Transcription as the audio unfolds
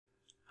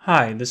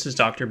Hi, this is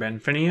Dr.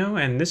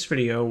 Benfinio, and this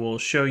video will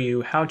show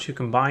you how to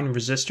combine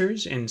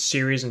resistors in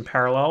series and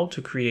parallel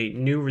to create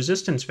new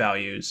resistance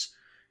values.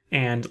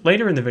 And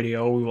later in the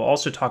video, we will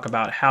also talk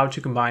about how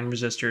to combine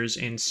resistors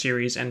in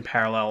series and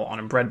parallel on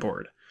a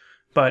breadboard.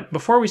 But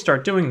before we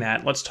start doing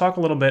that, let's talk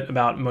a little bit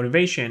about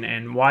motivation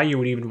and why you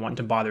would even want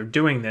to bother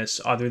doing this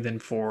other than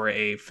for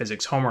a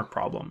physics homework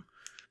problem.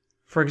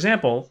 For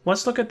example,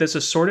 let's look at this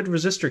assorted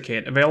resistor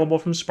kit available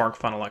from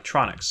SparkFun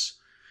Electronics.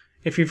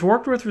 If you've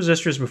worked with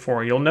resistors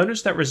before, you'll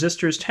notice that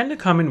resistors tend to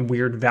come in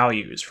weird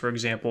values, for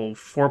example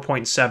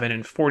 4.7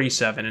 and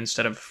 47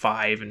 instead of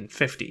 5 and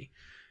 50.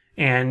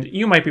 And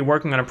you might be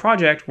working on a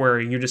project where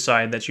you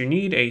decide that you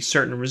need a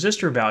certain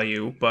resistor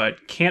value,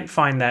 but can't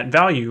find that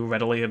value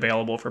readily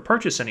available for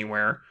purchase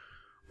anywhere,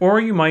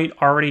 or you might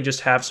already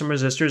just have some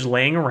resistors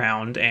laying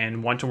around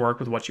and want to work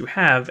with what you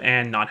have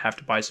and not have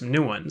to buy some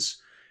new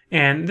ones.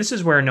 And this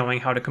is where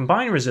knowing how to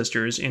combine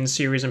resistors in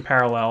series and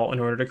parallel in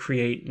order to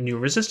create new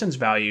resistance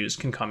values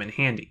can come in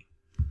handy.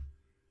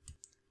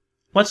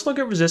 Let's look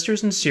at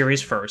resistors in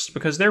series first,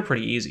 because they're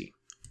pretty easy.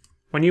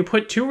 When you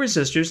put two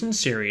resistors in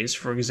series,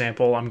 for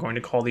example, I'm going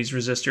to call these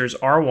resistors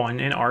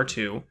R1 and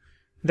R2,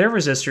 their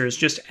resistors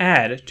just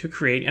add to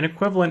create an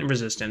equivalent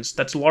resistance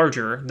that's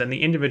larger than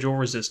the individual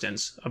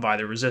resistance of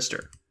either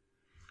resistor.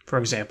 For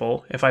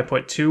example, if I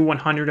put two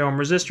 100 ohm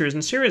resistors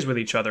in series with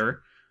each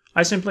other,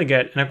 I simply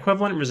get an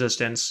equivalent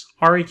resistance,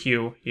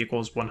 Req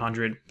equals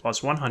 100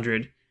 plus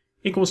 100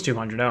 equals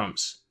 200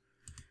 ohms.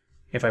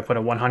 If I put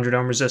a 100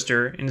 ohm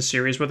resistor in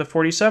series with a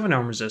 47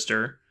 ohm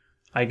resistor,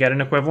 I get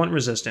an equivalent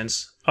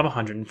resistance of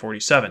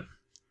 147.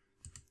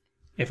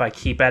 If I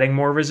keep adding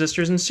more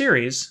resistors in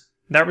series,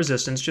 that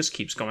resistance just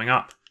keeps going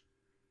up.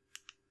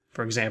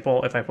 For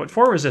example, if I put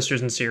 4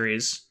 resistors in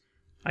series,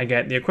 I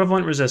get the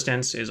equivalent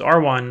resistance is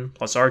R1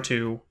 plus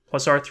R2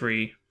 plus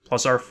R3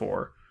 plus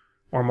R4.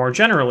 Or more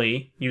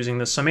generally, using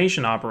the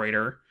summation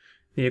operator,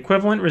 the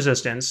equivalent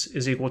resistance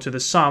is equal to the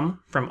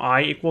sum from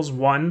I equals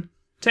 1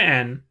 to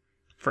n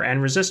for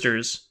n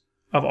resistors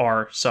of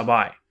R sub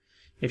I.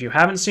 If you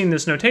haven't seen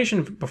this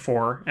notation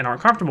before and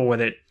aren't comfortable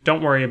with it,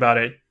 don't worry about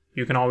it.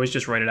 You can always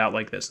just write it out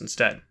like this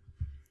instead.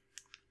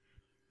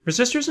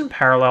 Resistors in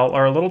parallel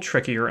are a little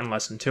trickier and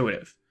less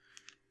intuitive.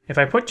 If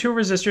I put two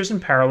resistors in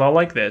parallel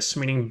like this,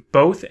 meaning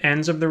both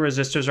ends of the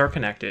resistors are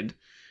connected,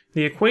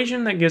 the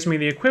equation that gives me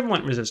the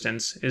equivalent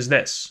resistance is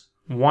this.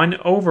 1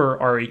 over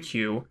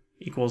Req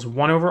equals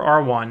 1 over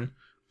R1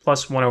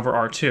 plus 1 over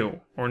R2.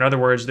 Or in other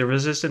words, the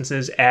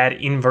resistances add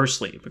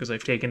inversely because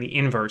I've taken the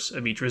inverse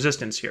of each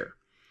resistance here.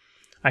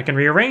 I can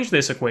rearrange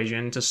this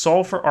equation to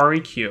solve for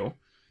Req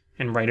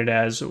and write it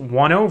as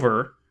 1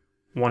 over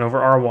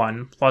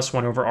R1 plus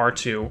 1 over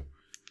R2.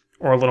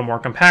 Or a little more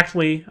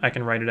compactly, I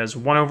can write it as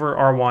 1 over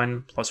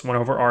R1 plus 1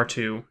 over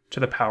R2 to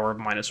the power of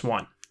minus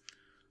 1.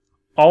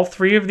 All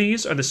three of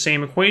these are the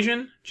same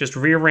equation, just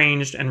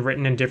rearranged and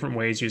written in different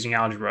ways using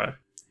algebra.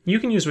 You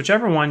can use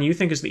whichever one you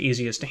think is the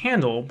easiest to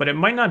handle, but it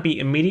might not be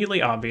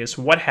immediately obvious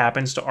what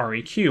happens to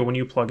Req when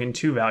you plug in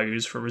two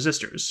values for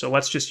resistors, so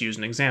let's just use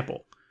an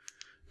example.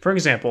 For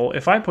example,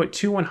 if I put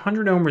two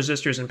 100 ohm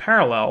resistors in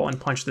parallel and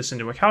punch this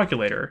into a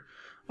calculator,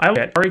 I will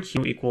get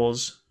Req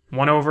equals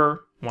 1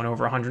 over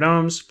 100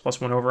 ohms plus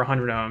 1 over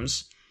 100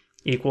 ohms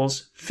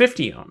equals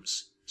 50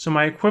 ohms. So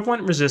my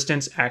equivalent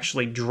resistance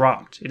actually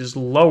dropped. It is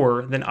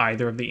lower than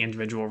either of the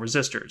individual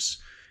resistors.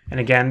 And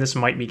again, this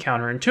might be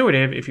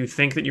counterintuitive if you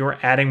think that you are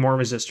adding more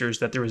resistors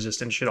that the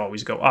resistance should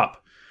always go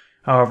up.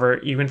 However,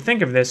 you can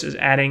think of this as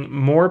adding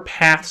more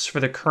paths for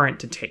the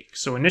current to take.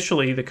 So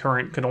initially, the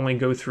current could only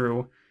go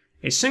through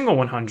a single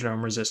 100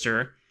 ohm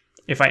resistor.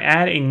 If I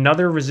add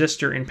another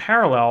resistor in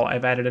parallel,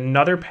 I've added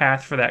another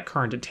path for that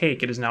current to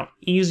take. It is now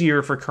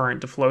easier for current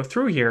to flow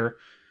through here,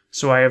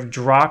 so I have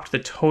dropped the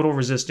total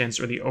resistance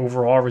or the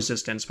overall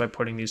resistance by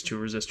putting these two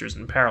resistors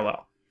in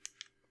parallel.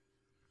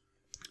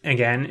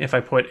 Again, if I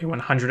put a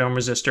 100 ohm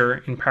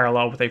resistor in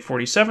parallel with a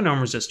 47 ohm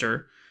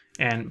resistor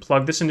and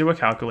plug this into a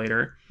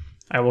calculator,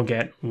 I will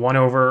get 1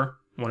 over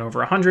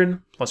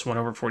 100 plus 1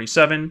 over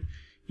 47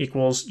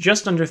 equals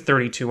just under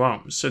 32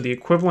 ohms. So the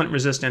equivalent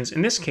resistance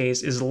in this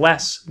case is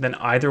less than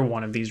either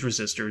one of these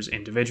resistors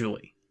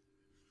individually.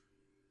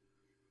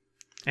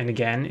 And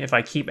again, if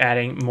I keep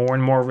adding more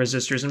and more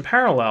resistors in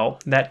parallel,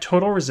 that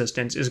total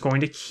resistance is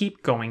going to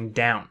keep going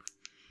down.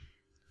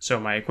 So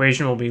my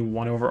equation will be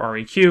 1 over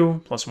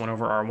Req plus 1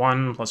 over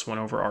R1 plus 1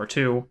 over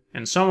R2,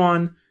 and so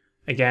on.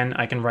 Again,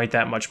 I can write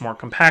that much more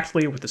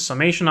compactly with the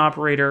summation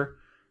operator.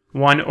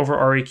 1 over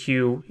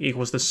Req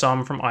equals the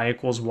sum from I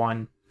equals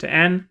 1 to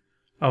n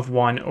of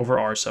 1 over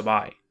R sub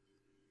I.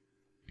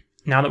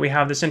 Now that we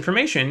have this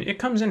information, it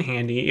comes in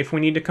handy if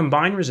we need to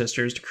combine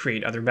resistors to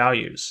create other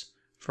values.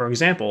 For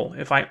example,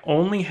 if I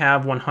only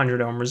have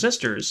 100 ohm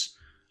resistors,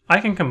 I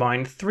can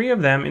combine 3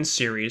 of them in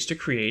series to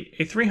create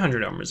a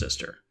 300 ohm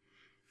resistor.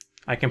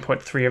 I can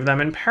put 3 of them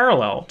in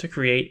parallel to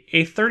create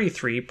a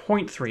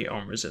 33.3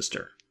 ohm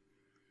resistor.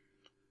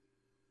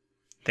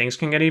 Things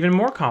can get even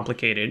more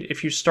complicated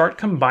if you start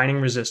combining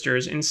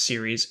resistors in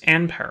series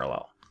and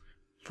parallel.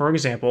 For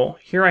example,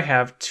 here I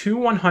have two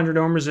 100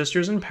 ohm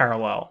resistors in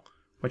parallel,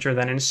 which are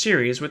then in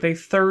series with a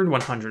third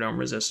 100 ohm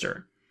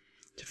resistor.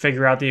 To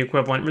figure out the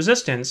equivalent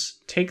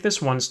resistance, take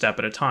this one step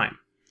at a time.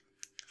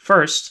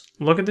 First,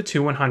 look at the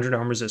two 100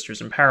 ohm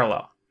resistors in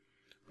parallel.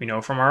 We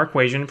know from our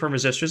equation for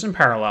resistors in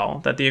parallel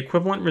that the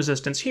equivalent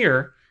resistance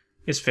here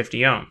is 50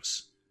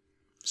 ohms.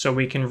 So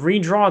we can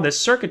redraw this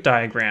circuit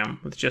diagram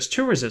with just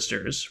two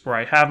resistors, where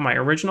I have my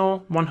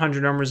original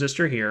 100 ohm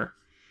resistor here,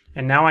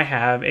 and now I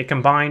have a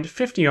combined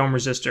 50 ohm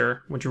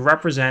resistor which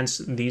represents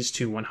these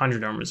two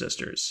 100 ohm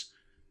resistors.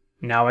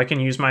 Now I can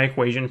use my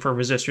equation for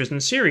resistors in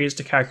series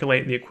to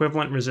calculate the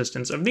equivalent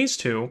resistance of these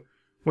two,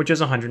 which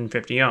is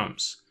 150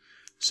 ohms.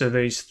 So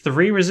these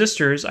three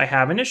resistors I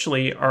have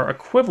initially are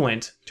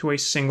equivalent to a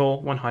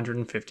single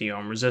 150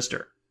 ohm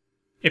resistor.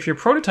 If you're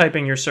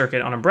prototyping your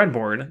circuit on a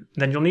breadboard,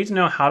 then you'll need to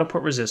know how to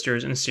put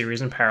resistors in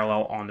series and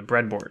parallel on the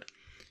breadboard.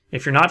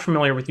 If you're not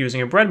familiar with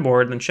using a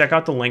breadboard, then check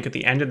out the link at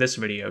the end of this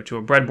video to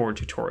a breadboard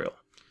tutorial.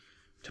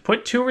 To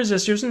put two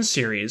resistors in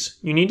series,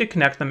 you need to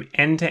connect them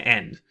end to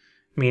end,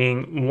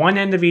 meaning one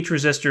end of each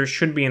resistor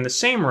should be in the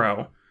same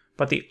row,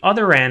 but the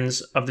other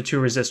ends of the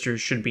two resistors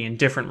should be in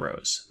different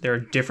rows. There are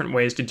different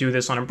ways to do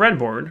this on a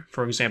breadboard.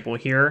 For example,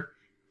 here,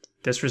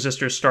 this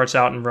resistor starts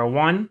out in row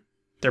 1,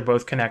 they're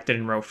both connected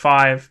in row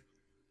 5.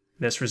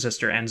 This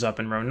resistor ends up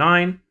in row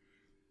 9.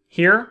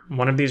 Here,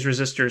 one of these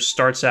resistors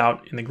starts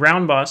out in the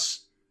ground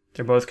bus.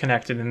 They're both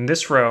connected in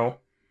this row.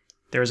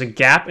 There's a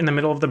gap in the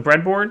middle of the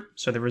breadboard,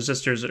 so the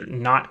resistors are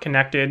not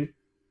connected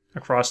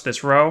across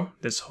this row.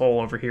 This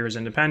hole over here is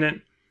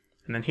independent.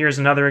 And then here's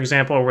another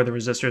example where the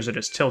resistors are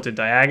just tilted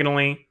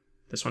diagonally.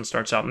 This one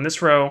starts out in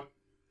this row.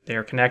 They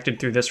are connected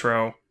through this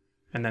row,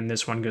 and then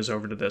this one goes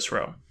over to this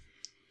row.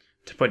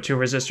 To put two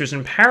resistors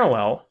in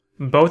parallel,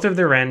 both of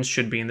their ends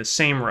should be in the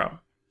same row.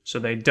 So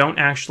they don't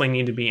actually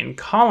need to be in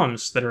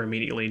columns that are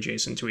immediately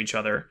adjacent to each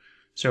other.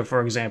 So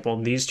for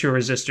example, these two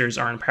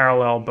resistors are in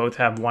parallel, both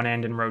have one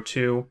end in row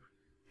 2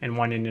 and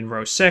one end in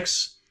row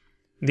 6.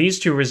 These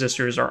two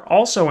resistors are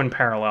also in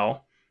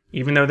parallel.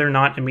 Even though they're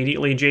not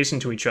immediately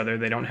adjacent to each other,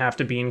 they don't have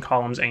to be in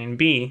columns A and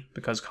B,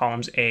 because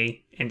columns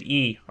A and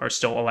E are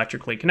still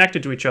electrically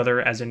connected to each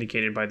other, as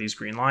indicated by these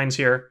green lines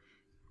here.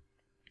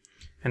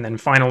 And then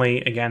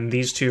finally, again,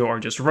 these two are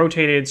just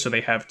rotated, so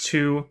they have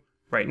two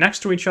right next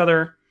to each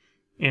other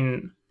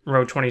in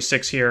row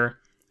 26 here,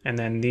 and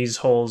then these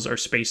holes are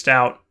spaced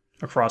out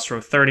across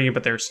row 30,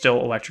 but they're still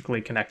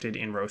electrically connected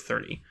in row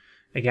 30.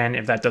 Again,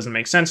 if that doesn't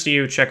make sense to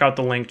you, check out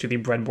the link to the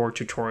breadboard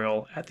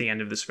tutorial at the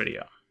end of this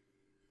video.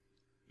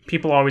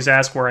 People always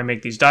ask where I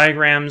make these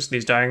diagrams.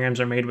 These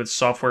diagrams are made with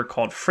software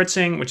called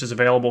Fritzing, which is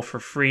available for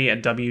free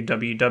at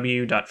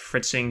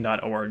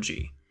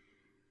www.fritzing.org.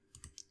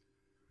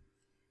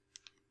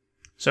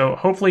 So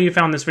hopefully you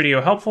found this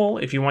video helpful.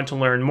 If you want to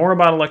learn more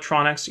about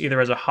electronics, either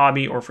as a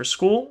hobby or for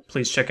school,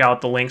 please check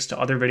out the links to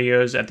other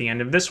videos at the end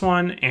of this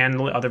one and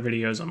the other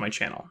videos on my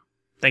channel.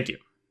 Thank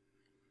you.